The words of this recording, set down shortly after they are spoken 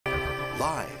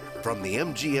Live from the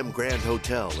MGM Grand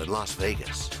Hotel in Las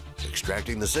Vegas,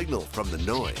 extracting the signal from the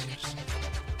noise.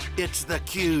 It's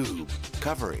theCUBE,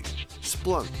 covering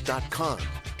Splunk.conf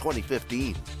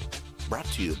 2015. Brought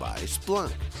to you by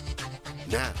Splunk.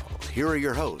 Now, here are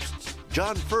your hosts,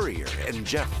 John Furrier and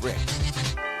Jeff Frick.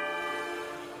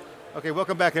 Okay,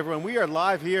 welcome back everyone. We are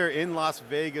live here in Las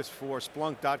Vegas for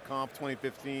Splunk.conf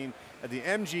 2015 at the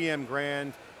MGM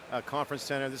Grand Conference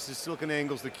Center. This is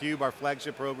SiliconANGLE's theCUBE, our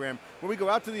flagship program, where we go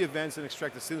out to the events and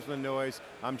extract the signals from the noise.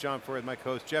 I'm John Furrier with my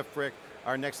co-host Jeff Frick.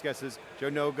 Our next guest is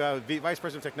Joseph Noga, Vice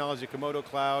President of Technology at Komodo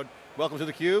Cloud. Welcome to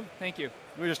theCUBE. Thank you.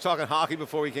 We were just talking hockey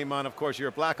before we came on. Of course, you're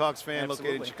a Blackhawks fan,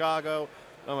 Absolutely. located in Chicago.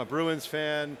 I'm a Bruins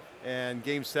fan, and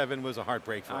Game 7 was a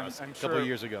heartbreak for us a couple of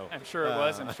years ago. I'm sure it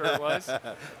was, I'm sure it was.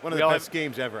 One of the best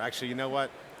games ever. Actually, you know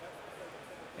what?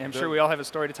 I'm sure we all have a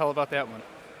story to tell about that one.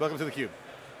 Welcome to theCUBE.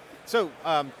 So,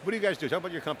 what do you guys do? Talk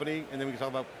about your company, and then we can talk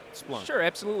about Splunk. Sure,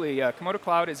 absolutely. Komodo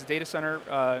Cloud is a data center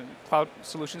cloud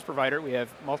solutions provider. We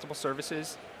have multiple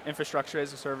services, infrastructure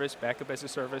as a service, backup as a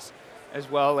service, as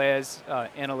well as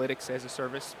analytics as a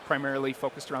service, primarily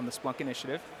focused around the Splunk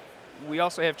initiative. We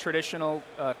also have traditional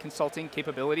consulting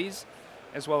capabilities,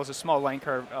 as well as a small line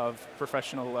card of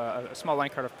professional, a small line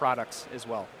card of products as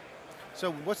well.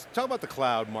 So talk about the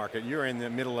cloud market. You're in the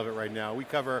middle of it right now.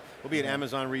 We'll be at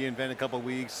Amazon reInvent in a couple of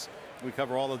weeks. We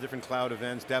cover all the different cloud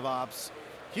events, DevOps,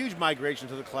 huge migration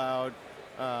to the cloud,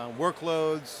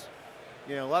 workloads,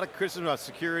 a lot of criticism about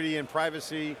security and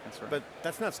privacy, that's right. But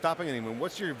that's not stopping anyone.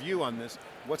 What's your view on this?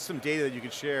 What's some data that you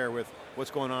could share with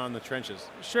what's going on in the trenches?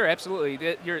 Sure,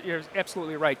 absolutely. You're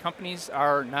absolutely right. Companies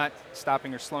are not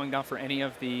stopping or slowing down for any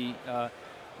of the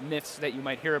myths that you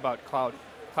might hear about cloud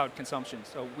consumption.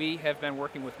 So we have been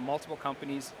working with multiple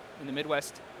companies in the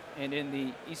Midwest and in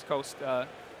the East Coast,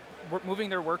 moving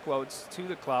their workloads to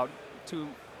the cloud, to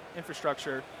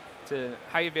infrastructure, to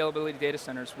high availability data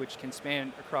centers, which can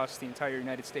span across the entire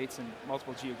United States and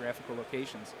multiple geographical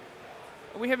locations.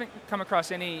 We haven't come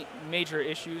across any major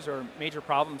issues or major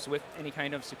problems with any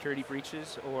kind of security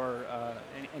breaches or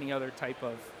any other type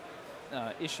of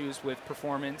issues with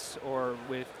performance or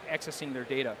with accessing their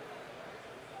data.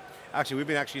 Actually, we've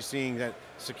been seeing that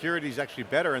security is actually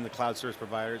better in the cloud service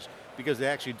providers because they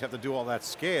actually have to do all that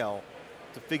scale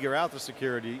to figure out the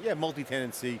security. Yeah,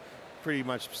 multi-tenancy, pretty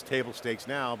much table stakes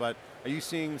now, but are you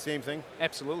seeing the same thing?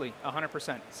 Absolutely,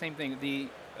 100%. Same thing. The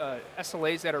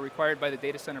SLAs that are required by the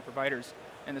data center providers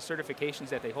and the certifications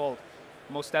that they hold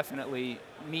most definitely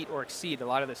meet or exceed a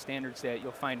lot of the standards that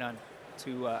you'll find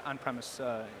on-premise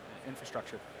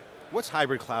infrastructure. What's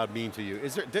hybrid cloud mean to you?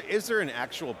 Is there an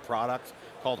actual product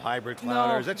called hybrid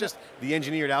cloud, or is that just the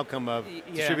engineered outcome of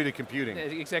distributed computing?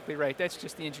 Exactly right, that's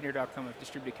just the engineered outcome of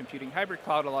distributed computing. Hybrid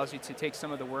cloud allows you to take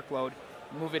some of the workload,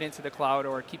 move it into the cloud,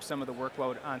 or keep some of the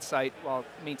workload on site while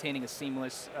maintaining a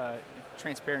seamless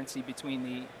transparency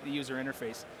between the user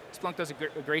interface. Splunk does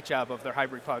a great job of their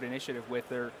hybrid cloud initiative with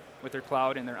their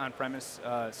cloud and their on-premise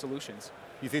solutions.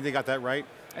 You think they got that right?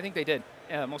 I think they did,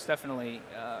 most definitely.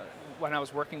 When I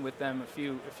was working with them a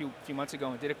few months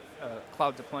ago and did a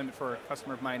cloud deployment for a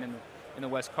customer of mine in the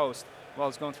West Coast, while I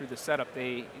was going through the setup,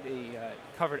 they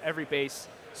covered every base,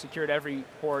 secured every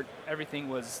port, everything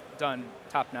was done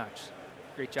top-notch.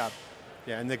 Great job.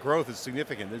 Yeah, and the growth is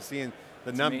significant. They're seeing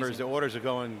the numbers, amazing. The orders are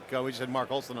going. We just had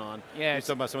Mark Olson on. Yeah, he's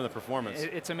talking about some of the performance.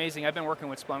 It's amazing. I've been working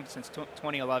with Splunk since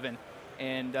 2011,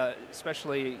 and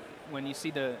especially when you see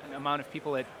the amount of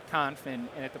people at Conf and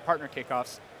at the partner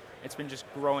kickoffs, it's been just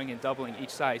growing and doubling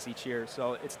each size each year.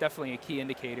 So it's definitely a key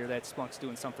indicator that Splunk's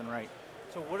doing something right.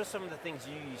 So what are some of the things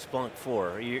you use Splunk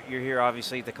for? You're here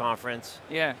obviously at the conference.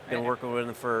 Yeah. Been working with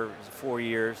them for 4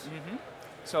 years. Mm-hmm.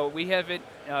 So we have it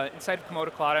inside of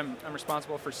Komodo Cloud. I'm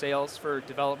responsible for sales, for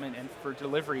development, and for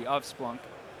delivery of Splunk.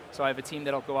 So I have a team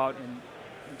that'll go out and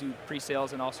do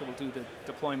pre-sales and also will do the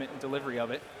deployment and delivery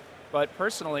of it. But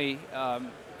personally, a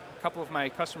couple of my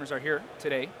customers are here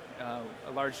today.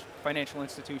 A large financial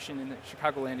institution in the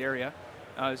Chicagoland area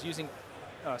is using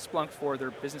Splunk for their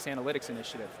business analytics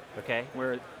initiative. Okay.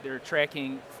 Where they're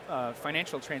tracking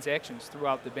financial transactions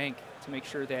throughout the bank to make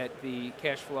sure that the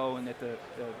cash flow and that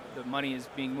the money is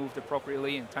being moved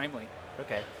appropriately and timely.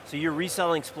 Okay, so you're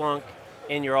reselling Splunk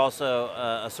and you're also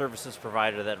a services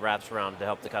provider that wraps around to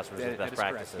help the customers with best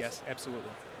practices. Correct. Yes,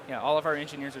 absolutely. Yeah, all of our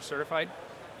engineers are certified.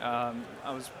 I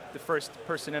was the first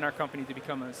person in our company to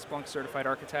become a Splunk certified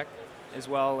architect, as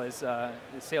well as a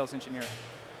sales engineer.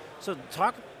 So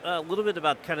talk a little bit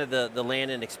about kind of the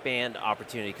land and expand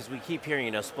opportunity, because we keep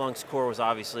hearing, Splunk's core was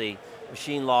obviously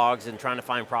machine logs and trying to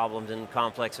find problems in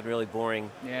complex and really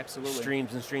boring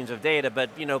streams and streams of data,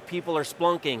 but people are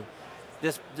Splunking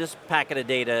this packet of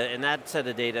data, and that set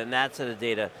of data, and that set of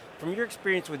data. From your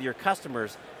experience with your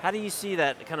customers, how do you see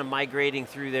that kind of migrating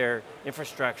through their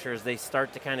infrastructure as they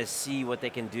start to kind of see what they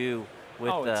can do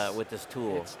with this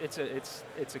tool?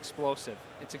 It's explosive.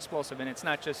 It's explosive, and it's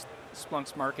not just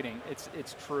Splunk's marketing.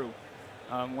 It's true.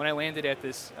 When I landed at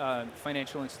this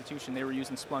financial institution, they were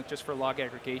using Splunk just for log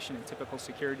aggregation and typical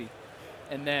security,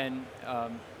 and then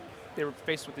they were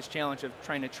faced with this challenge of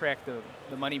trying to track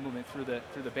the money movement through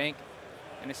the bank.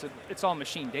 And I said, it's all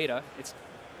machine data. It's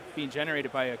being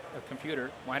generated by a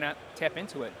computer. Why not tap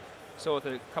into it? So with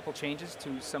a couple changes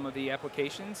to some of the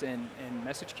applications and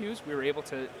message queues, we were able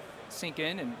to sync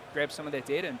in and grab some of that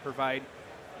data and provide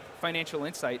financial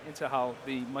insight into how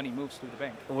the money moves through the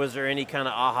bank. Was there any kind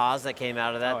of ahas that came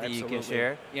out of that that you can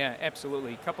share? Yeah,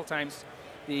 absolutely. A couple times,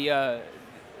 the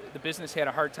business had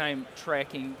a hard time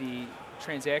tracking the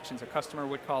transactions. A customer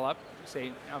would call up,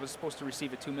 say, I was supposed to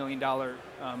receive a $2 million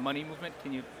money movement,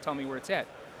 can you tell me where it's at?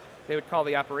 They would call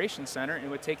the operations center, and it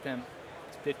would take them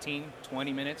 15,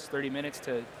 20 minutes, 30 minutes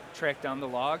to track down the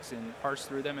logs and parse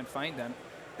through them and find them.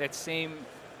 That same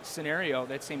scenario,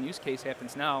 that same use case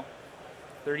happens now,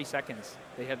 30 seconds,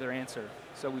 they have their answer.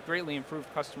 So we greatly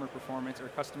improved customer performance or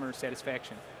customer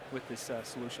satisfaction with this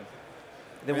solution.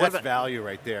 Then that's value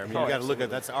right there. I mean, you got to look at,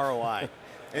 that's ROI.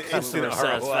 Instant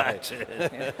satisfaction.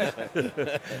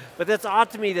 But that's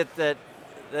odd to me that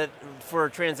for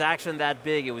a transaction that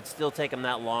big, it would still take them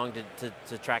that long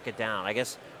to track it down. I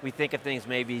guess we think of things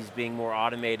maybe as being more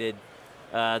automated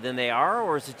than they are,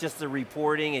 or is it just the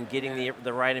reporting and getting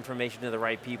the right information to the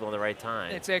right people at the right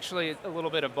time? It's actually a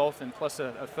little bit of both, and plus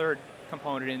a third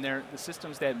component in there. The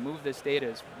systems that move this data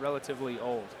is relatively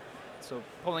old. So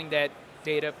pulling that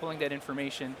data, pulling that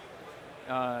information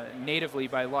natively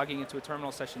by logging into a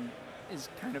terminal session is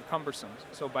kind of cumbersome.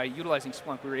 So by utilizing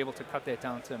Splunk, we were able to cut that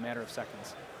down to a matter of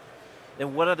seconds.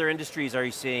 And what other industries are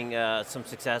you seeing some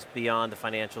success beyond the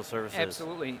financial services?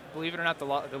 Absolutely. Believe it or not,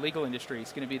 the legal industry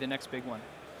is going to be the next big one.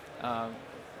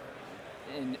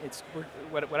 And it's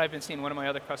what I've been seeing. One of my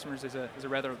other customers is a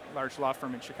rather large law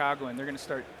firm in Chicago, and they're going to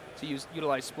start to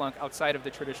utilize Splunk outside of the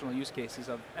traditional use cases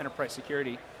of enterprise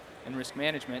security and risk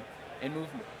management, and move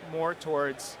more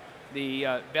towards the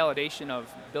validation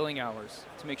of billing hours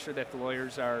to make sure that the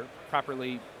lawyers are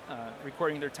properly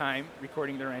recording their time,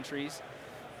 recording their entries,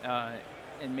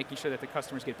 and making sure that the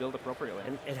customers get billed appropriately.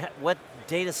 And what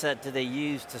data set do they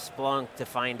use to Splunk to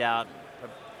find out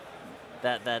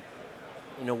that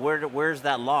where's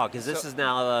that log? Because this is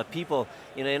now people,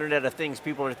 Internet of Things,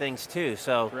 people are things too.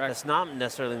 So that's not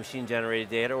necessarily machine generated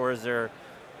data, or is there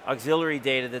auxiliary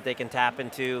data that they can tap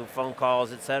into, phone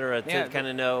calls, et cetera, to kind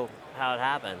of know how it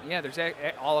happened? Yeah, there's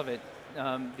all of it.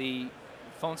 The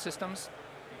phone systems,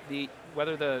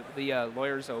 whether the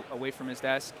lawyer's away from his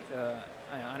desk,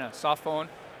 on a soft phone,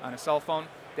 on a cell phone,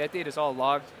 that data is all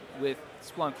logged with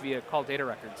Splunk via call data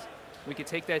records. We could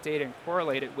take that data and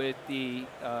correlate it with the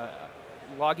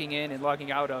logging in and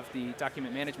logging out of the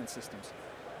document management systems.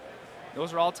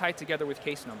 Those are all tied together with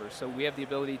case numbers, so we have the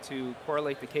ability to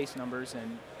correlate the case numbers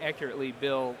and accurately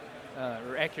bill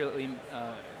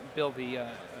the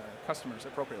customers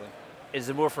appropriately. Is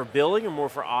it more for billing or more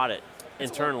for audit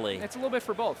internally? It's a little bit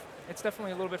for both. It's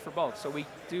definitely a little bit for both. So we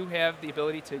do have the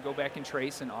ability to go back and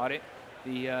trace and audit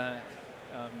the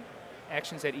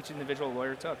actions that each individual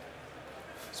lawyer took.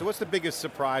 So what's the biggest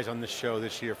surprise on this show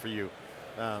this year for you?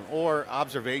 Or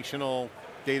observational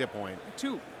data point?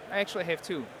 Two. I actually have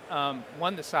two.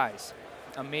 One, the size.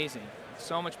 Amazing.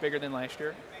 So much bigger than last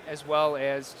year, as well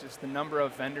as just the number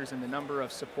of vendors and the number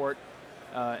of support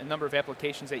and number of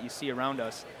applications that you see around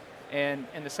us. And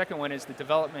the second one is the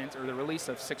development or the release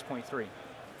of 6.3.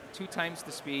 2 times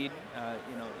the speed.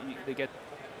 They get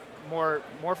more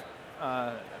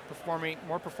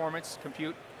performance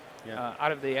compute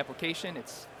out of the application.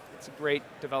 It's a great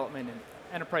development, and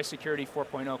Enterprise Security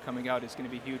 4.0 coming out is going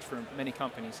to be huge for many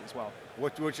companies as well.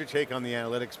 What's your take on the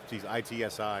analytics piece,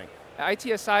 ITSI?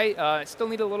 ITSI still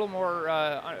need a little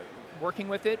more working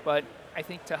with it, but I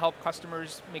think to help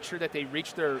customers make sure that they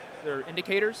reach their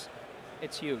indicators,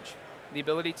 it's huge. The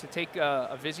ability to take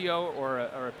a Visio or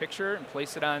a picture and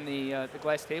place it on the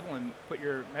glass table and put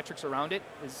your metrics around it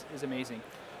is amazing.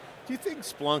 Do you think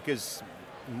Splunk is,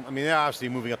 they're obviously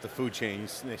moving up the food chain.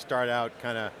 They start out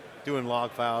kind of doing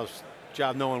log files,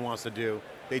 job no one wants to do.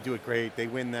 They do it great, they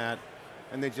win that,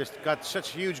 and they just got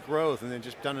such huge growth, and they've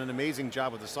just done an amazing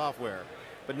job with the software.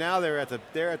 But now they're at the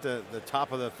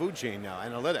top of the food chain now,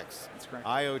 analytics. That's correct.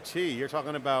 IoT, you're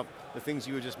talking about the things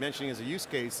you were just mentioning as a use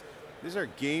case. These are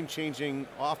game-changing,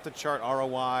 off-the-chart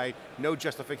ROI, no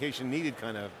justification needed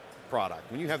kind of product.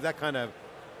 When you have that kind of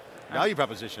value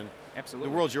proposition,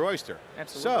 absolutely, the world's your oyster.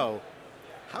 Absolutely. So,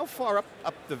 How far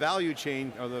up the value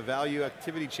chain or the value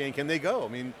activity chain can they go? I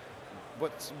mean,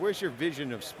 where's your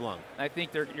vision of Splunk? I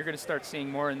think you're going to start seeing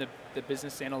more in the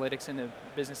business analytics and the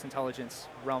business intelligence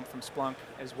realm from Splunk,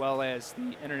 as well as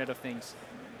the Internet of Things.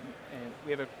 And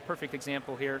we have a perfect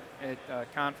example here at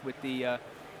Conf with the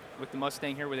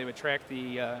Mustang here, where they would track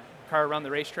the car around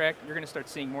the racetrack. You're going to start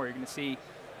seeing more. You're going to see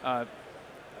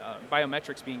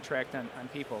biometrics being tracked on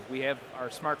people. We have our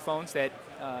smartphones that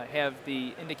have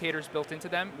the indicators built into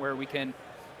them, where we can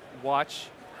watch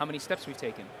how many steps we've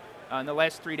taken. In the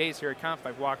last 3 days here at Conf,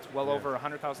 I've walked well over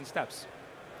 100,000 steps.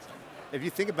 If you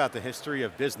think about the history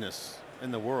of business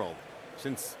in the world,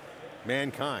 since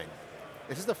mankind,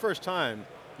 this is the first time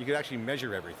you could actually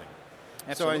measure everything.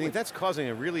 Absolutely. So I think that's causing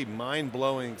a really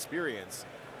mind-blowing experience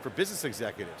for business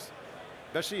executives,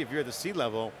 especially if you're at the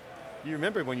C-level. You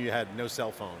remember when you had no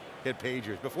cell phone, you had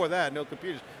pagers. Before that, no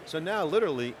computers. So now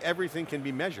literally everything can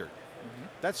be measured.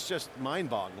 That's just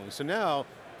mind-boggling. So now,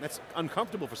 that's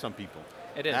uncomfortable for some people.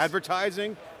 It is.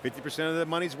 Advertising, 50% of the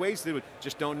money's wasted,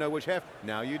 just don't know which half.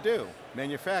 Now you do.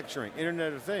 Manufacturing,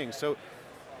 Internet of Things. So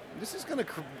this is going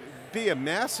to be a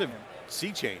massive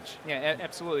sea change. Yeah,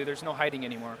 absolutely. There's no hiding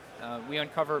anymore. We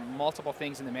uncover multiple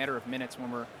things in the matter of minutes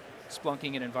when we're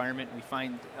splunking an environment. We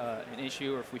find an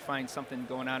issue, or if we find something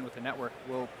going on with the network,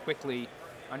 we'll quickly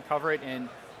uncover it. And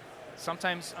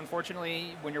sometimes,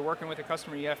 unfortunately, when you're working with a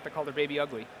customer, you have to call their baby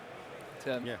ugly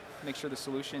to make sure the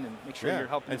solution and make sure you're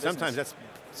helping. And sometimes that's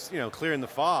clearing the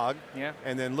fog,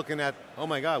 and then looking at, oh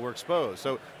my God, we're exposed.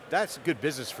 So that's good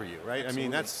business for you, right?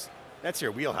 Absolutely. I mean, that's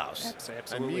your wheelhouse.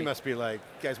 Absolutely. I mean, you must be like,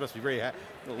 you guys must be very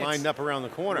lined up around the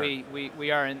corner.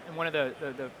 We are, and one of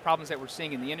the problems that we're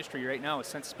seeing in the industry right now is,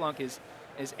 since Splunk is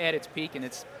at its peak, and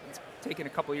it's taken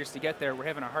a couple years to get there, we're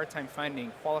having a hard time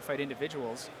finding qualified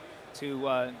individuals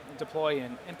to deploy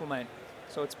and implement.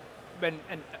 So it's been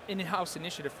an in-house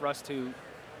initiative for us to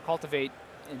cultivate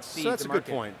and see the market. So that's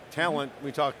a good point. Talent,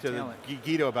 we talked to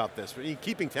Guido about this.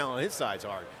 Keeping talent on his side's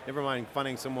hard. Never mind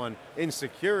finding someone in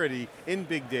security, in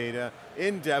big data,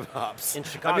 in DevOps. In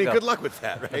Chicago. I mean, good luck with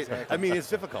that, right? Exactly. I mean, it's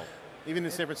difficult. Even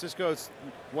in San Francisco, it's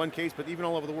one case, but even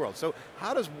all over the world. So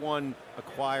how does one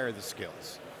acquire the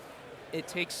skills? It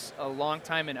takes a long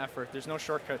time and effort. There's no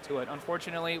shortcut to it.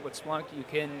 Unfortunately, with Splunk, you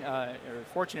can, or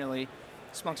fortunately,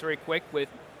 Splunk's very quick with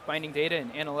finding data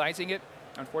and analyzing it.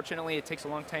 Unfortunately, it takes a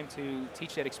long time to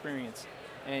teach that experience.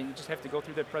 And you just have to go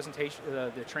through the presentation,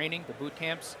 the training, the boot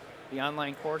camps, the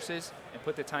online courses, and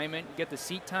put the time in, get the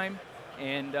seat time,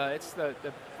 and it's the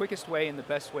quickest way and the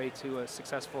best way to a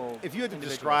successful If you had to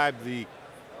individual. describe the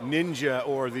ninja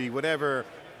or the whatever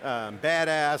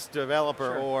badass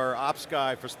developer or ops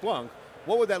guy for Splunk,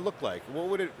 what would that look like? What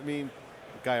would it mean?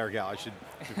 Guy or gal, I should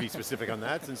be specific on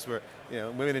that, since we're,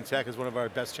 Women in Tech is one of our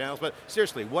best channels, but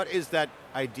seriously, what is that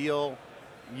ideal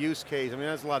use case? I mean,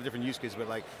 there's a lot of different use cases, but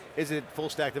like, is it full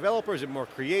stack developer? Is it more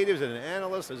creative? Is it an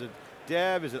analyst? Is it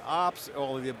dev? Is it ops?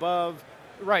 All of the above?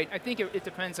 Right, I think it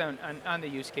depends on the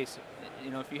use case.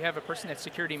 If you have a person that's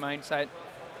security mindset,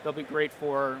 they'll be great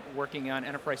for working on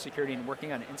enterprise security and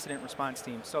working on incident response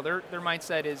teams. So their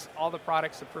mindset is all the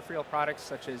products, the peripheral products,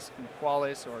 such as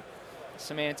Qualys or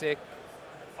Symantec,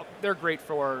 they're great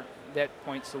for that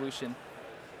point solution.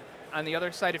 On the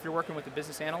other side, if you're working with a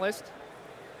business analyst,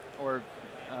 or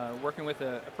working with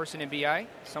a person in BI,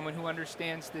 someone who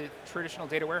understands the traditional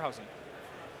data warehousing.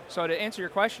 So to answer your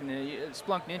question,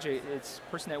 Splunk Ninja, it's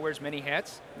a person that wears many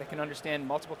hats, that can understand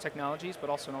multiple technologies, but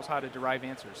also knows how to derive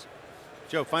answers.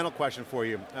 Joe, final question for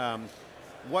you.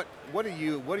 What are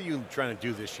you trying to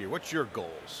do this year? What's your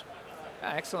goals?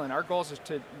 Excellent. Our goals is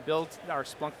to build our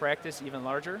Splunk practice even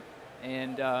larger,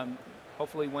 and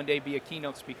hopefully one day be a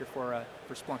keynote speaker for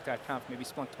Splunk.conf, maybe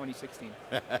Splunk 2016.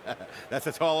 That's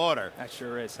a tall order. That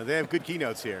sure is. So they have good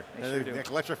keynotes here. They sure do.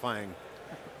 Electrifying.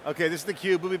 Okay, this is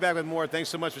theCUBE. We'll be back with more. Thanks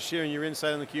so much for sharing your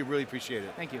insight on theCUBE. Really appreciate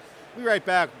it. Thank you. We'll be right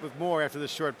back with more after this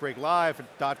short break, live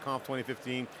at .conf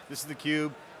 2015. This is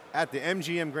theCUBE at the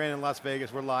MGM Grand in Las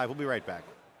Vegas. We're live. We'll be right back.